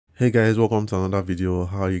Hey guys, welcome to another video.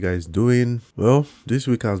 How are you guys doing? Well, this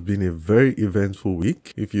week has been a very eventful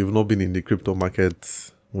week. If you've not been in the crypto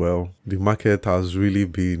market, well, the market has really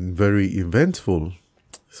been very eventful.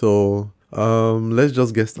 So let's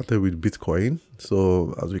just get started with Bitcoin.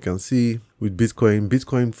 So as we can see with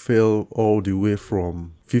Bitcoin fell all the way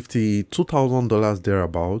from $52,000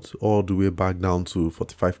 thereabout all the way back down to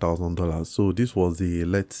 $45,000. So this was a,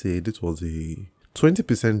 let's say this was a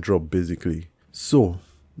 20% drop basically. So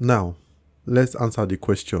now, let's answer the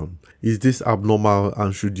question. Is this abnormal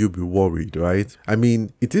and should you be worried, right? I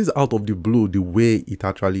mean, it is out of the blue the way it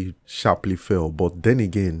actually sharply fell. But then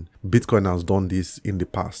again, Bitcoin has done this in the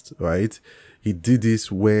past, right? It did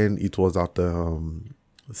this when it was at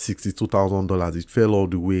 $62,000. It fell all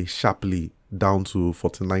the way sharply down to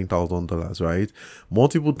 $49,000, right?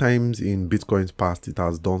 Multiple times in Bitcoin's past, it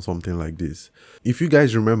has done something like this. If you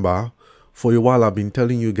guys remember, for a while, I've been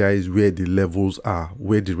telling you guys where the levels are,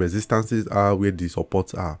 where the resistances are, where the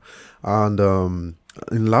supports are. And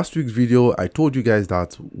in last week's video, I told you guys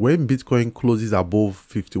that when Bitcoin closes above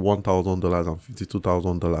 $51,000 and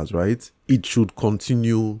 $52,000, right, it should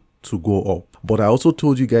continue to go up. But I also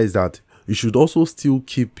told you guys that you should also still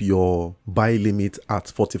keep your buy limit at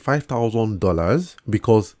 $45,000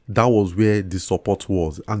 because that was where the support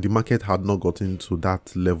was and the market had not gotten to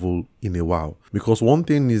that level in a while. Because one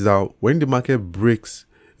thing is that when the market breaks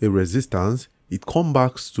a resistance, it comes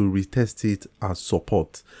back to retest it as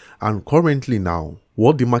support. And currently now,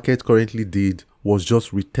 what the market currently did was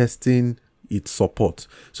just retesting its support.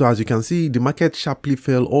 So as you can see, the market sharply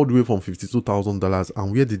fell all the way from $52,000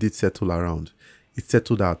 and where did it settle around? It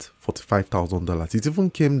settled at $45,000. It even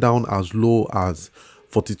came down as low as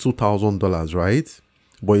 $42,000, right?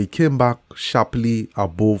 But it came back sharply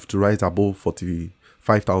above to rise above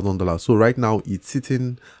 $45,000. So right now it's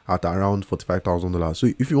sitting at around $45,000. So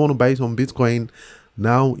if you want to buy some Bitcoin,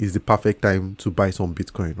 now is the perfect time to buy some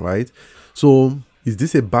Bitcoin, right? So is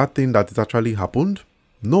this a bad thing that it actually happened?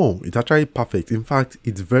 No, it's actually perfect. In fact,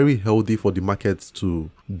 it's very healthy for the market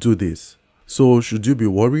to do this. So should you be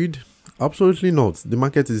worried? Absolutely not. The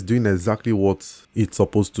market is doing exactly what it's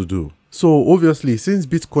supposed to do. So obviously, since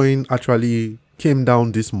Bitcoin actually came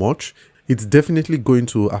down this much, it's definitely going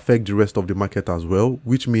to affect the rest of the market as well,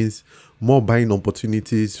 which means more buying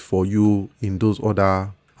opportunities for you in those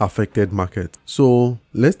other affected markets. So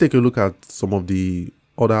let's take a look at some of the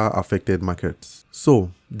other affected markets.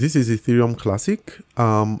 So this is Ethereum Classic.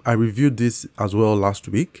 I reviewed this as well last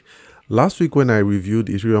week. Last week when I reviewed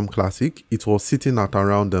Ethereum Classic, it was sitting at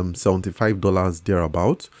around $75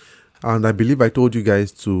 thereabout. And I believe I told you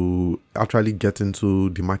guys to actually get into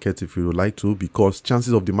the market if you would like to, because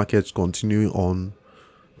chances of the market continuing on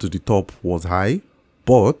to the top was high.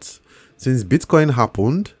 But since Bitcoin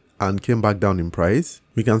happened and came back down in price,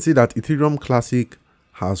 we can see that Ethereum Classic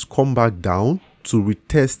has come back down to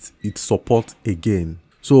retest its support again.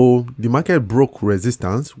 So the market broke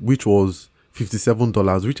resistance, which was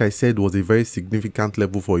 $57, which I said was a very significant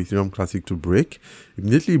level for Ethereum Classic to break.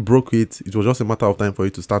 Immediately broke it. It was just a matter of time for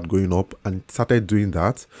it to start going up, and it started doing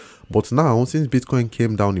that. But now, since Bitcoin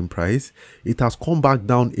came down in price, it has come back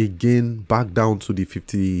down again, back down to the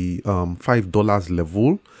 $55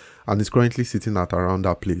 level, and it's currently sitting at around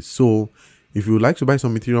that place. So if you would like to buy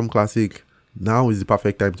some Ethereum Classic, now is the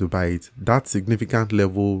perfect time to buy it. That significant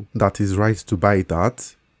level that is right to buy it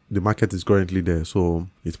at, the market is currently there, so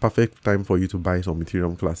it's perfect time for you to buy some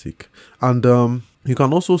Ethereum Classic. And you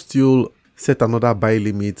can also still set another buy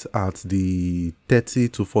limit at the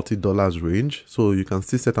 $30 to $40 range. So you can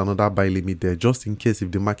still set another buy limit there just in case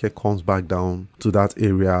if the market comes back down to that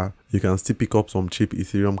area, you can still pick up some cheap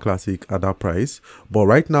Ethereum Classic at that price. But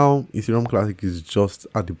right now, Ethereum Classic is just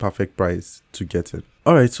at the perfect price to get it.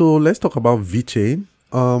 All right, so let's talk about VeChain.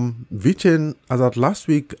 VeChain, as at last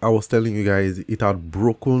week, I was telling you guys it had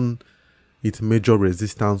broken its major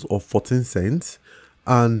resistance of 14 cents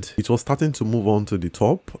and it was starting to move on to the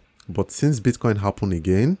top. But since Bitcoin happened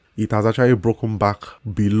again, it has actually broken back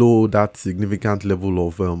below that significant level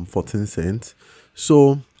of 14 cents.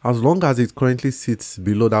 So as long as it currently sits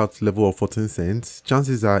below that level of 14 cents,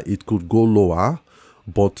 chances are it could go lower.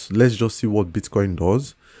 But let's just see what Bitcoin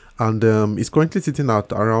does. And it's currently sitting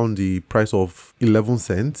at around the price of 11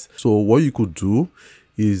 cents. So what you could do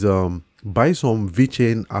is buy some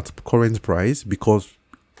VeChain at current price, because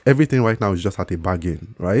everything right now is just at a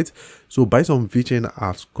bargain, right? So buy some VeChain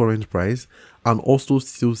at current price and also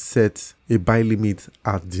still set a buy limit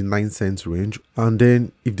at the 9 cents range. And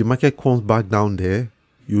then if the market comes back down there,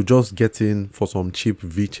 you just get in for some cheap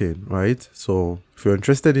VeChain, right? So if you're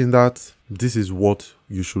interested in that, this is what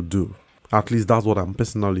you should do. At least that's what I'm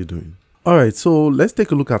personally doing. All right, so let's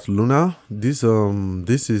take a look at Luna. This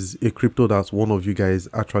is a crypto that one of you guys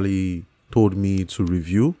actually told me to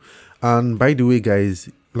review. And by the way,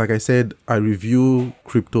 guys, like I said, I review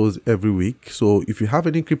cryptos every week. So if you have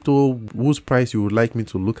any crypto whose price you would like me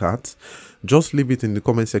to look at, just leave it in the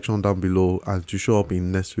comment section down below and to show up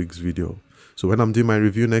in next week's video. So when I'm doing my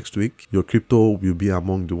review next week, your crypto will be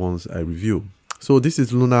among the ones I review. So this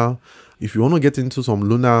is Luna. If you want to get into some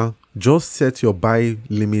Luna, just set your buy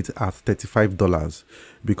limit at $35,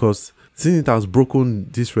 because since it has broken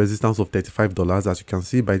this resistance of $35, as you can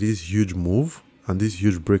see by this huge move and this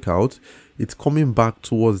huge breakout, it's coming back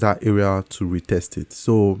towards that area to retest it.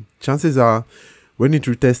 So chances are when it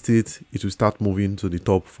retests it, it will start moving to the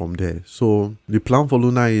top from there. So the plan for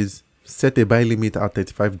Luna is set a buy limit at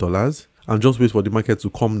 $35 and just wait for the market to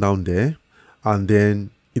come down there, and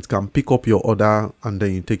then it can pick up your order and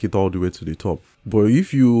then you take it all the way to the top. But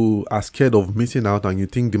if you are scared of missing out and you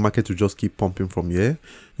think the market will just keep pumping from here,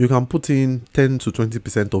 you can put in 10 to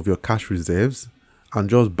 20% of your cash reserves and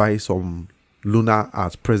just buy some Luna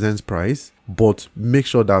at present price, but make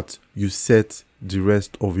sure that you set the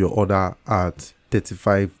rest of your order at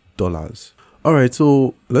 $35. All right,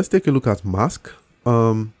 so let's take a look at Mask.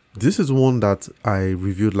 This is one that I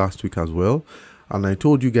reviewed last week as well, and I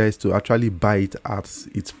told you guys to actually buy it at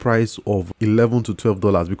its price of $11 to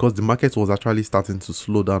 $12 because the market was actually starting to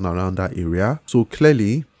slow down around that area. So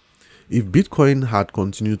clearly, if Bitcoin had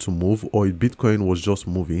continued to move, or if Bitcoin was just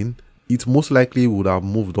moving, it most likely would have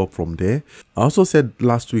moved up from there. I also said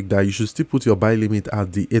last week that you should still put your buy limit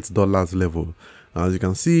at the $8 level. As you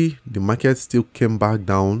can see, the market still came back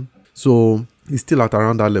down. So it's still at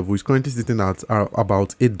around that level. It's currently sitting at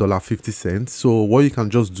about $8.50. So what you can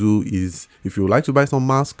just do is, if you would like to buy some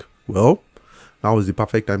Mask, well, now is the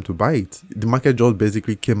perfect time to buy it. The market just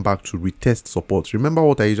basically came back to retest support. Remember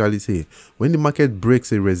what I usually say, when the market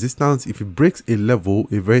breaks a resistance, if it breaks a level,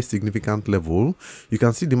 a very significant level, you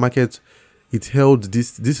can see the market, it held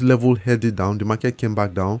this level, held it down. The market came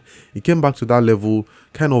back down. It came back to that level,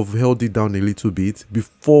 kind of held it down a little bit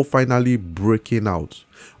before finally breaking out.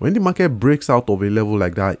 When the market breaks out of a level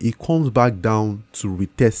like that, it comes back down to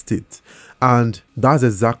retest it. And that's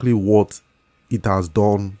exactly what it has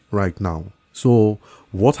done right now. So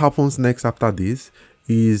what happens next after this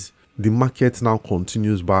is the market now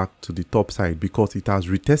continues back to the top side because it has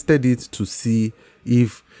retested it to see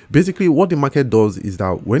if, basically what the market does is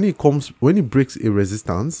that when it breaks a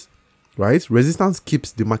resistance, right? Resistance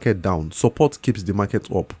keeps the market down, support keeps the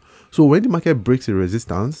market up. So when the market breaks a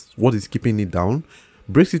resistance, what is keeping it down?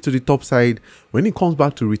 Breaks it to the top side. When it comes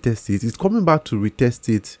back to retest it, it's coming back to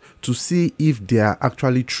retest it to see if there are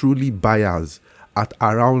actually truly buyers at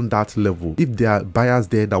around that level, if there are buyers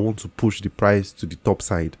there that want to push the price to the top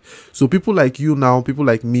side. So people like you now, people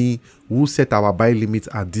like me who set our buy limits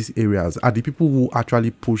at these areas are the people who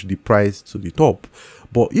actually push the price to the top.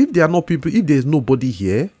 But if there are not people, if there's nobody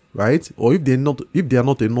here, right, or if there are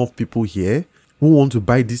not enough people here who want to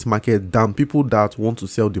buy this market than people that want to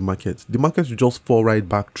sell the market will just fall right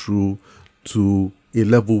back through to a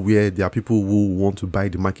level where there are people who want to buy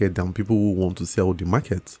the market than people who want to sell the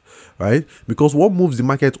market, right? Because what moves the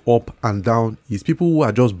market up and down is people who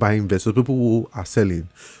are just buying versus people who are selling.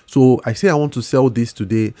 So I say I want to sell this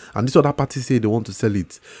today, and this other party say they want to sell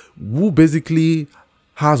it. Who basically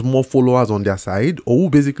has more followers on their side, or who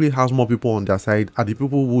basically has more people on their side, are the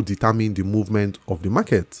people who determine the movement of the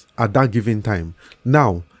market at that given time.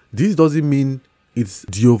 Now, this doesn't mean it's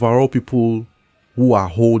the overall people who are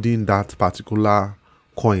holding that particular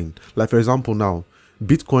coin. Like for example, now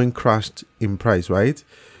Bitcoin crashed in price, right?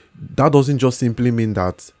 That doesn't just simply mean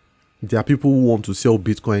that there are people who want to sell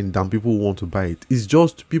Bitcoin than people who want to buy it. It's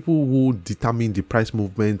just people who determine the price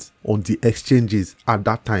movement on the exchanges at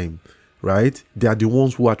that time, right? They are the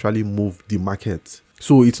ones who actually move the market.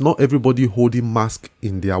 So it's not everybody holding Mask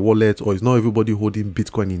in their wallet, or it's not everybody holding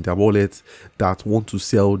Bitcoin in their wallet that want to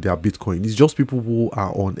sell their Bitcoin. It's just people who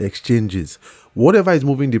are on exchanges. Whatever is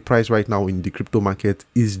moving the price right now in the crypto market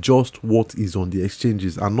is just what is on the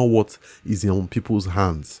exchanges and not what is on people's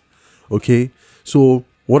hands. Okay, so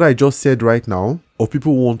what I just said right now, of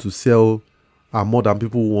people who want to sell are more than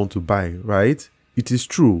people who want to buy, right? It is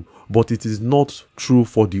true, but it is not true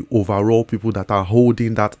for the overall people that are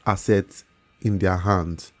holding that asset in their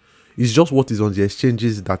hands. It's just what is on the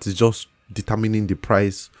exchanges that is just determining the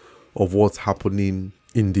price of what's happening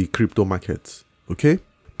in the crypto market. Okay,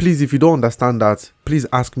 please, if you don't understand that, please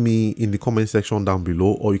ask me in the comment section down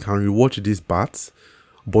below, or you can rewatch these parts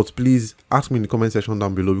but please ask me in the comment section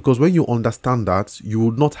down below, because when you understand that, you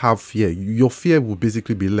will not have fear. Your fear will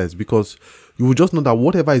basically be less, because you will just know that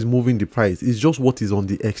whatever is moving the price is just what is on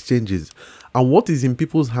the exchanges, and what is in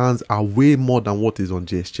people's hands are way more than what is on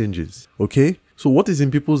the exchanges. Okay, so what is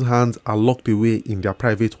in people's hands are locked away in their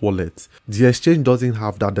private wallets. The exchange doesn't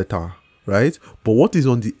have that data, right? But what is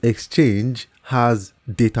on the exchange has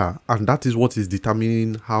data, and that is what is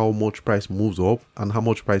determining how much price moves up and how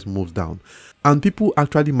much price moves down. And people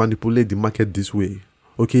actually manipulate the market this way.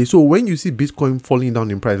 Okay, so when you see Bitcoin falling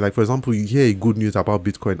down in price, like for example, you hear a good news about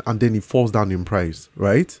Bitcoin and then it falls down in price,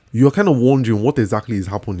 right? You're kind of wondering what exactly is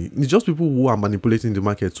happening. It's just people who are manipulating the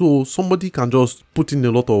market. So somebody can just put in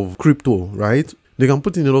a lot of crypto, right? They can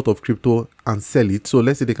put in a lot of crypto and sell it. So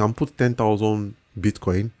let's say they can put 10,000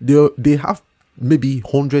 Bitcoin. They have maybe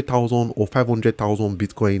 100,000 or 500,000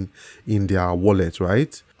 Bitcoin in their wallet,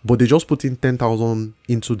 right? But they just put in 10,000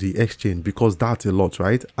 into the exchange because that's a lot,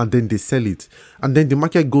 right? And then they sell it, and then the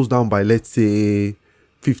market goes down by, let's say,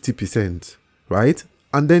 50%, right?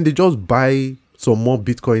 And then they just buy some more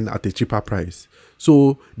Bitcoin at a cheaper price.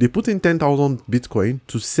 So they put in 10,000 Bitcoin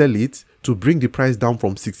to sell it, to bring the price down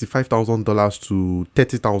from $65,000 to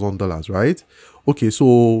 $30,000, right? Okay,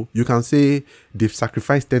 so you can say they've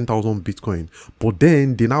sacrificed 10,000 Bitcoin, but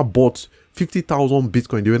then they now bought 50,000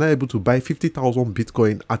 Bitcoin. They were not able to buy 50,000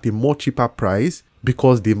 Bitcoin at a more cheaper price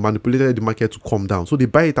because they manipulated the market to come down. So they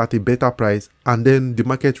buy it at a better price, and then the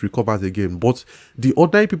market recovers again. But the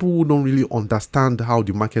ordinary people who don't really understand how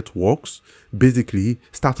the market works basically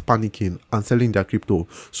start panicking and selling their crypto.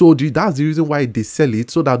 So that's the reason why they sell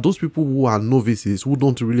it, so that those people who are novices, who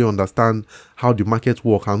don't really understand how the market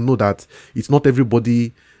works and know that it's not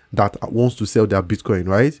everybody that wants to sell their Bitcoin,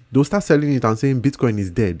 right? They'll start selling it and saying Bitcoin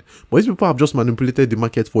is dead. But these people have just manipulated the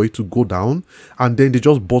market for it to go down, and then they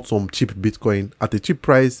just bought some cheap Bitcoin at a cheap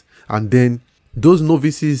price, and then those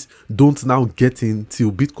novices don't now get in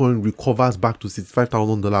till Bitcoin recovers back to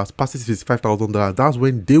 $65,000, passes $65,000. That's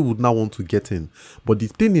when they would now want to get in. But the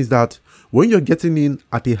thing is that when you're getting in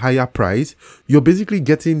at a higher price, you're basically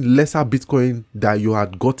getting lesser Bitcoin that you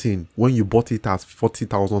had gotten when you bought it at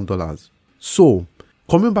 $40,000. So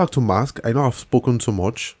coming back to Mask, I know I've spoken too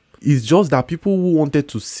much. It's just that people who wanted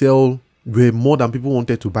to sell were more than people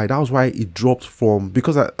wanted to buy. That was why it dropped from,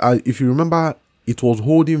 because if you remember, it was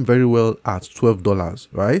holding very well at $12,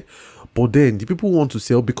 right? But then the people who want to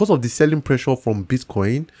sell, because of the selling pressure from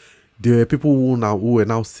Bitcoin, there were people who were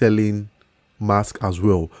now selling Mask as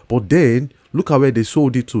well. But then look at where they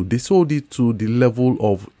sold it to. They sold it to the level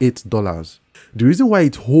of $8. The reason why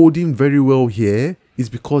it's holding very well here is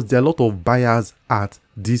because there are a lot of buyers at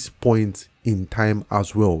this point in time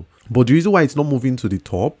as well. But the reason why it's not moving to the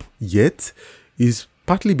top yet is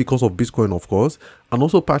partly because of Bitcoin, of course, and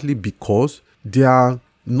also partly because there are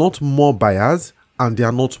not more buyers and there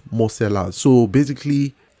are not more sellers. So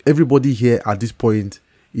basically everybody here at this point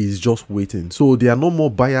is just waiting. So there are no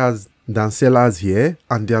more buyers than sellers here,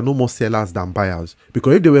 and there are no more sellers than buyers,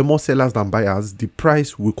 because if there were more sellers than buyers, the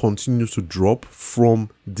price will continue to drop from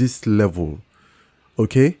this level.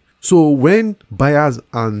 Okay, so when buyers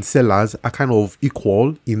and sellers are kind of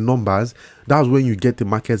equal in numbers, that's when you get the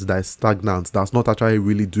market that is stagnant, that's not actually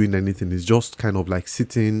really doing anything. It's just kind of like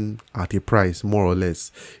sitting at a price, more or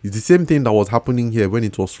less. It's the same thing that was happening here when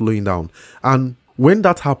it was slowing down. And when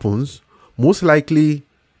that happens, most likely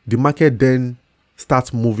the market then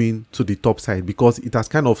starts moving to the top side, because it has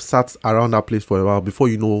kind of sat around that place for a while. Before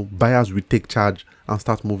you know, buyers will take charge and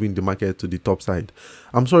start moving the market to the top side.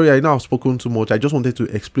 I'm sorry, I know I've spoken too much. I just wanted to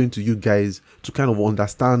explain to you guys to kind of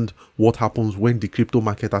understand what happens when the crypto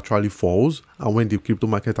market actually falls and when the crypto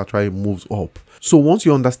market actually moves up. So once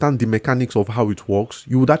you understand the mechanics of how it works,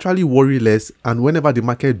 you would actually worry less, and whenever the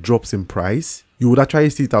market drops in price, you would actually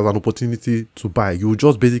see it as an opportunity to buy. You would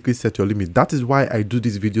just basically set your limit. That is why I do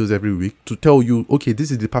these videos every week, to tell you, okay, this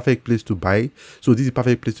is the perfect place to buy, so this is the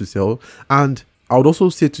perfect place to sell. And I would also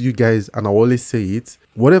say to you guys, and I always say it,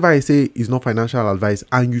 whatever I say is not financial advice,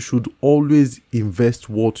 and you should always invest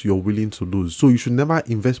what you're willing to lose. So you should never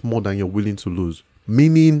invest more than you're willing to lose,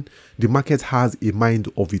 meaning the market has a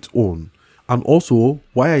mind of its own. And also,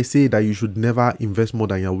 why I say that you should never invest more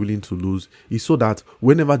than you're willing to lose is so that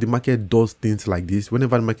whenever the market does things like this,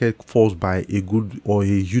 whenever the market falls by a good or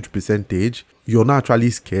a huge percentage, you're not actually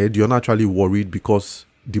scared, you're not actually worried, because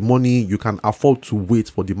the money, you can afford to wait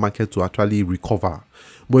for the market to actually recover.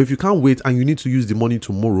 But if you can't wait and you need to use the money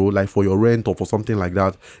tomorrow, like for your rent or for something like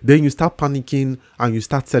that, then you start panicking and you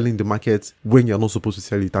start selling the market when you're not supposed to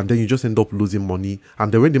sell it, and then you just end up losing money.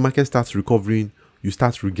 And then when the market starts recovering, you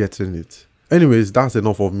start regretting it. Anyways, that's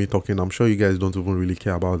enough of me talking. I'm sure you guys don't even really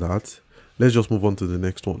care about that. Let's just move on to the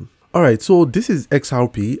next one. All right, so this is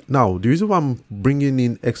XRP. Now, the reason why I'm bringing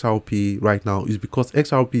in XRP right now is because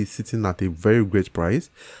XRP is sitting at a very great price.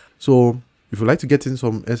 So if you'd like to get in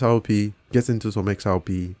some XRP, get into some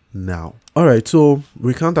XRP now. All right, so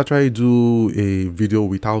we can't actually do a video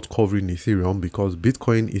without covering Ethereum because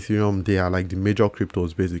Bitcoin, Ethereum, they are like the major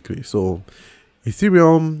cryptos basically. So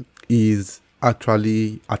Ethereum is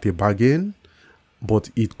actually at a bargain, but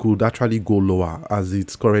it could actually go lower as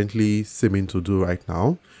it's currently seeming to do right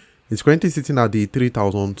now. It's currently sitting at the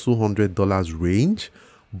 $3,200 range.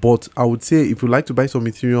 But I would say if you like to buy some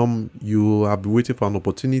Ethereum, you have been waiting for an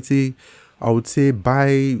opportunity. I would say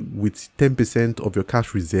buy with 10% of your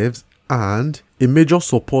cash reserves, and a major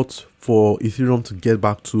support for Ethereum to get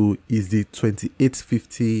back to is the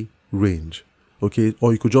 2850 range. Okay,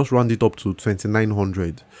 or you could just round it up to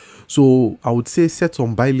 2900. So I would say set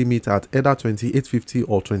some buy limit at either 2850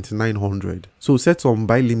 or 2900. So set some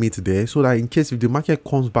buy limit there so that in case if the market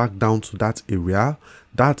comes back down to that area,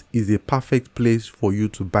 that is a perfect place for you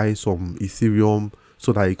to buy some Ethereum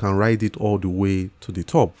so that you can ride it all the way to the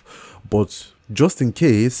top. But just in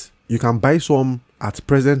case, you can buy some at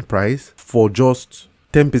present price for just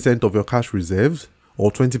 10% of your cash reserves, or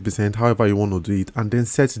 20%, however you want to do it, and then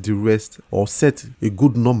set the rest or set a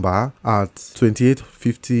good number at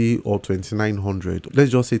 2850 or 2900. Let's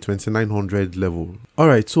just say 2900 level. All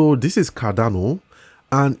right, so this is Cardano,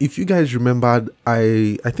 and if you guys remembered,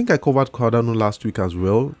 I think I covered Cardano last week as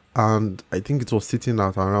well, and I think it was sitting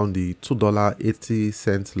at around the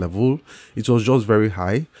 $2.80 level. It was just very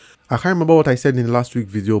high. I can't remember what I said in the last week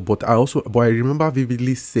video, but I remember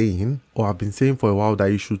vividly saying, or I've been saying for a while, that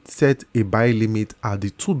you should set a buy limit at the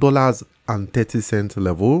 $2.30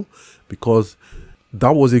 level, because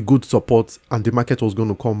that was a good support and the market was going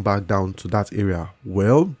to come back down to that area.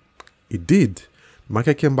 Well, it did. The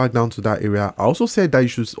market came back down to that area. I also said that you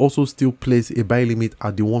should also still place a buy limit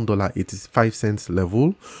at the $1.85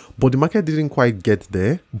 level, but the market didn't quite get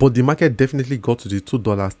there. But the market definitely got to the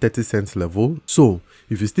 $2.30 level. So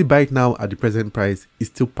if you still buy it now at the present price, it's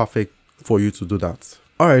still perfect for you to do that.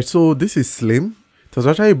 All right, so this is Slim. It has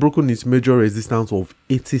actually broken its major resistance of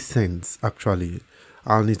 80 cents actually,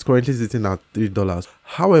 and it's currently sitting at $3.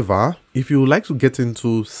 However, if you would like to get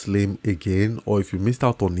into Slim again, or if you missed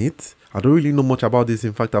out on it, I don't really know much about this.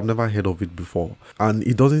 In fact, I've never heard of it before, and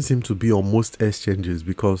it doesn't seem to be on most exchanges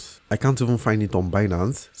because I can't even find it on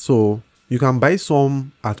Binance. So you can buy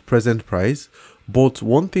some at present price, but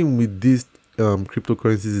one thing with these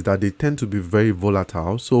cryptocurrencies is that they tend to be very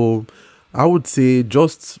volatile. So I would say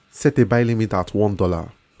just set a buy limit at $1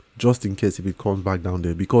 just in case if it comes back down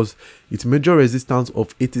there, because its major resistance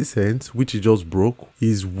of 80 cents, which it just broke,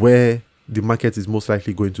 is where the market is most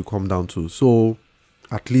likely going to come down to. So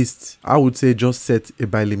at least I would say just set a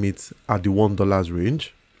buy limit at the $1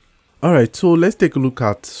 range. All right, so let's take a look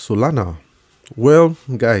at Solana. Well,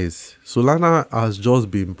 guys, Solana has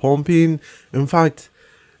just been pumping. In fact,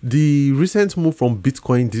 the recent move from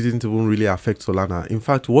Bitcoin didn't even really affect Solana. In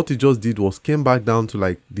fact, what it just did was came back down to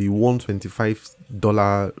like the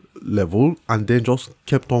 $125 level and then just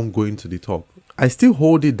kept on going to the top. I still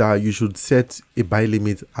hold it that you should set a buy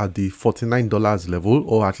limit at the $49 level,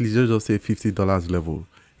 or at least just say $50 level,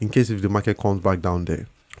 in case if the market comes back down there.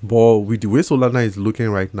 But with the way Solana is looking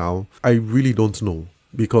right now, I really don't know,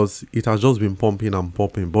 because it has just been pumping and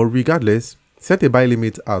pumping. But regardless, set a buy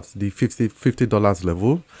limit at the $50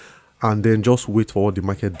 level and then just wait for what the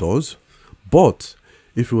market does. But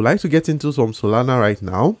if you would like to get into some Solana right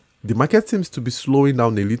now, the market seems to be slowing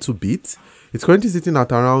down a little bit. It's currently sitting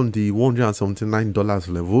at around the $179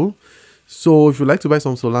 level. So if you like to buy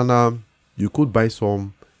some Solana, you could buy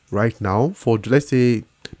some right now for, let's say,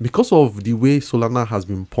 because of the way Solana has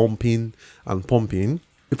been pumping and pumping.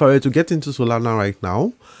 If I were to get into Solana right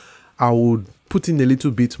now, I would put in a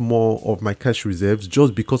little bit more of my cash reserves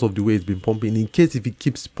just because of the way it's been pumping, in case if it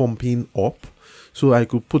keeps pumping up. So I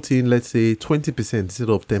could put in, let's say, 20% instead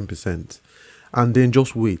of 10%, and then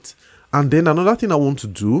just wait. And then another thing I want to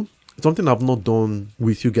do, something I've not done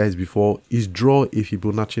with you guys before, is draw a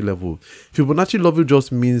Fibonacci level. Fibonacci level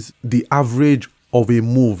just means the average of a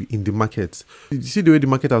move in the market. You see the way the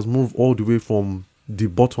market has moved all the way from the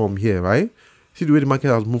bottom here, right? See the way the market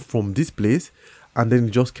has moved from this place, and then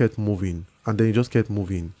it just kept moving, and then it just kept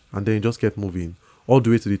moving, and then it just kept moving all the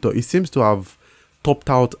way to the top. It seems to have topped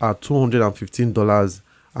out at $215,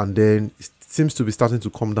 and then it seems to be starting to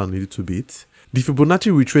come down a little bit. The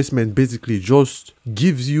Fibonacci retracement basically just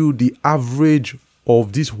gives you the average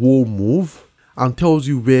of this whole move and tells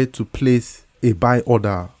you where to place a buy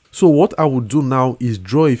order. So what I would do now is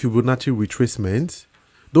draw a Fibonacci retracement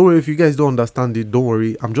Don't worry if you guys don't understand it, don't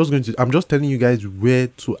worry. I'm just telling you guys where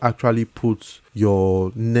to actually put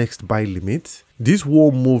your next buy limit. This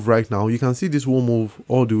whole move right now, you can see this whole move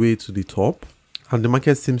all the way to the top, and the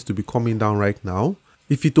market seems to be coming down right now.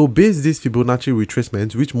 If it obeys this Fibonacci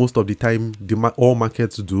retracement, which most of the time all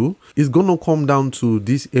markets do, it's gonna come down to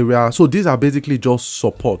this area. So these are basically just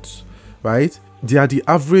supports, right? They are the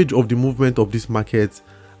average of the movement of this market,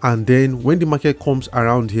 and then when the market comes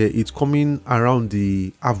around here, it's coming around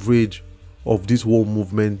the average of this whole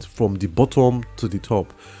movement from the bottom to the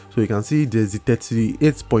top. So you can see there's the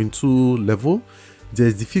 38.2 level,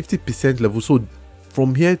 there's the 50% level. So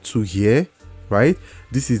from here to here, right,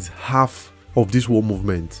 this is half of this whole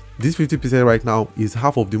movement. This 50% right now is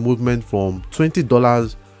half of the movement from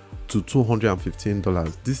 $20 to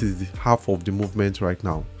 $215. This is the half of the movement right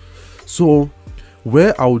now. So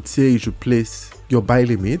where I would say you should place your buy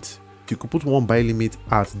limit, you could put one buy limit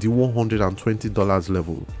at the $120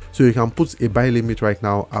 level. So you can put a buy limit right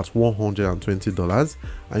now at $120,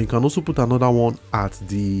 and you can also put another one at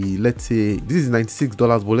the, let's say this is $96,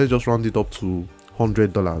 but let's just round it up to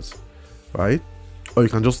 $100, right? Or you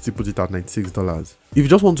can just still put it at $96. If you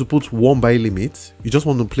just want to put one buy limit, you just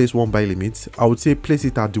want to place one buy limit, I would say place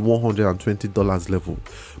it at the $120 level.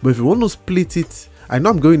 But if you want to split it, I know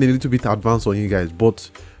I'm going a little bit advanced on you guys, but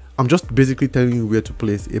I'm just basically telling you where to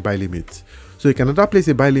place a buy limit. So you can either place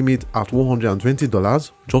a buy limit at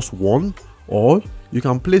 $120, just one, or you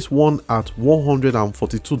can place one at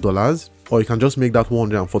 $142, or you can just make that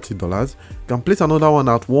 $140. You can place another one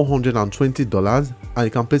at $120, and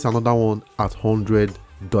you can place another one at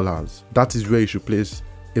 $100. That is where you should place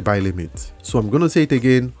a buy limit. So I'm going to say it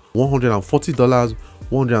again: $140,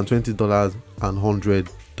 $120, and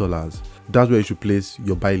 $100. That's where you should place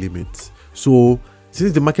your buy limit. So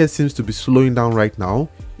since the market seems to be slowing down right now,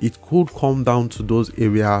 it could come down to those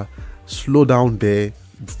areas, slow down there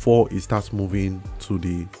before it starts moving to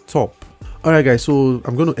the top. Alright guys, so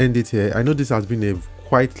I'm going to end it here. I know this has been a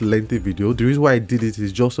quite lengthy video. The reason why I did it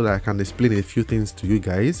is just so that I can explain a few things to you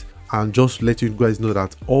guys and just let you guys know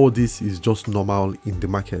that all this is just normal in the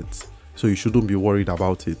market, so you shouldn't be worried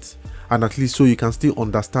about it. And at least so you can still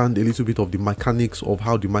understand a little bit of the mechanics of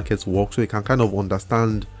how the markets work, so you can kind of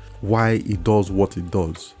understand why it does what it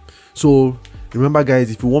does. So remember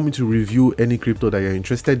guys, if you want me to review any crypto that you're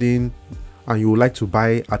interested in and you would like to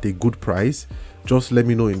buy at a good price, just let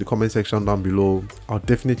me know in the comment section down below. I'll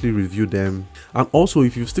definitely review them. And also,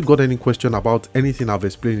 if you've still got any question about anything I've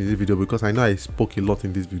explained in this video, because I know I spoke a lot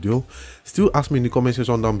in this video, still ask me in the comment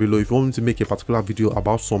section down below. If you want me to make a particular video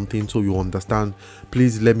about something so you understand,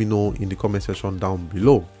 please let me know in the comment section down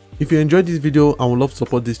below. If you enjoyed this video and would love to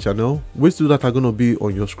support this channel, ways to do that are going to be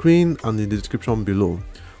on your screen and in the description below.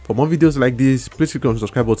 For more videos like this, please click on the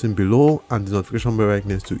subscribe button below and the notification bell right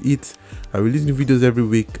next to it. I release new videos every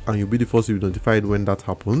week and you'll be the first to be notified when that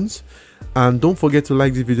happens. And don't forget to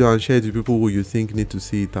like this video and share it with people who you think need to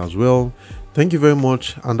see it as well. Thank you very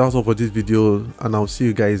much, and that's all for this video, and I'll see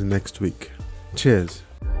you guys next week. Cheers.